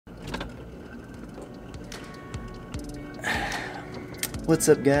What's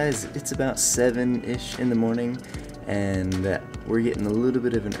up guys? It's about 7-ish in the morning and we're getting a little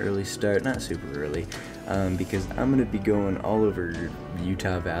bit of an early start, not super early, because I'm going to be going all over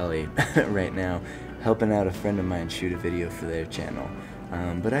Utah Valley right now, helping out a friend of mine shoot a video for their channel.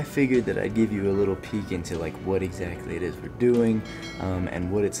 But I figured that I'd give you a little peek into like what exactly it is we're doing and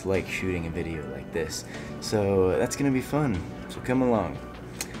what it's like shooting a video like this. So that's going to be fun, so come along.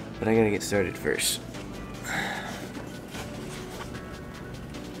 But I gotta get started first.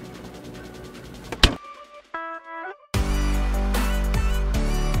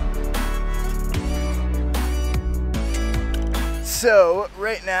 So,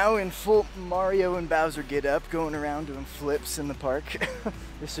 right now in full Mario and Bowser get up, going around doing flips in the park.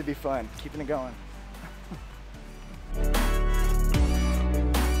 This should be fun, keeping it going.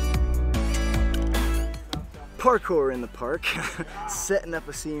 Parkour in the park, setting up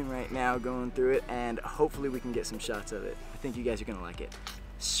a scene right now, going through it, and hopefully we can get some shots of it. I think you guys are gonna like it.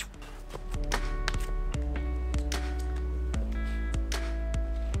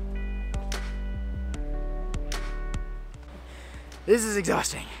 This is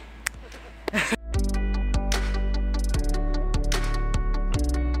exhausting. This and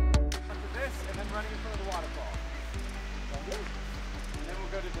then running in front of the waterfall. And then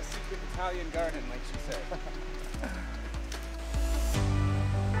we'll go to the secret Italian garden, like she said.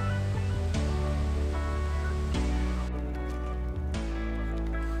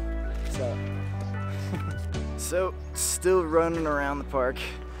 So, still running around the park,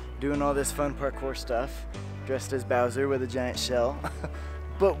 doing all this fun parkour stuff, dressed as Bowser with a giant shell.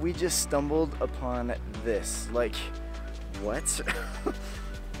 But we just stumbled upon this. Like, what?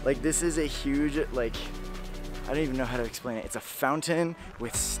 Like, this is a huge, like, I don't even know how to explain it. It's a fountain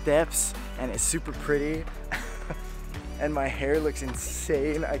with steps and it's super pretty. And my hair looks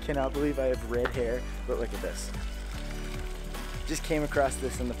insane. I cannot believe I have red hair, but look at this. Just came across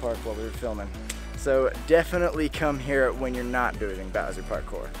this in the park while we were filming. So definitely come here when you're not doing Bowser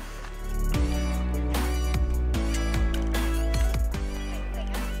parkour.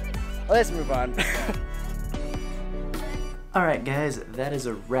 Let's move on. Alright guys, that is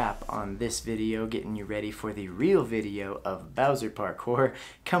a wrap on this video, getting you ready for the real video of Bowser Parkour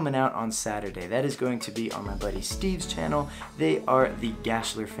coming out on Saturday. That is going to be on my buddy Steve's channel. They are the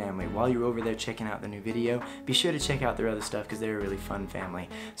Gashler family. While you're over there checking out the new video, be sure to check out their other stuff because they're a really fun family.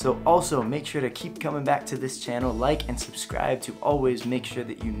 So also make sure to keep coming back to this channel, like and subscribe to always make sure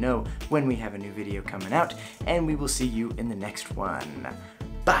that you know when we have a new video coming out, and we will see you in the next one.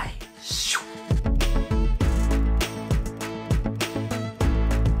 Bye!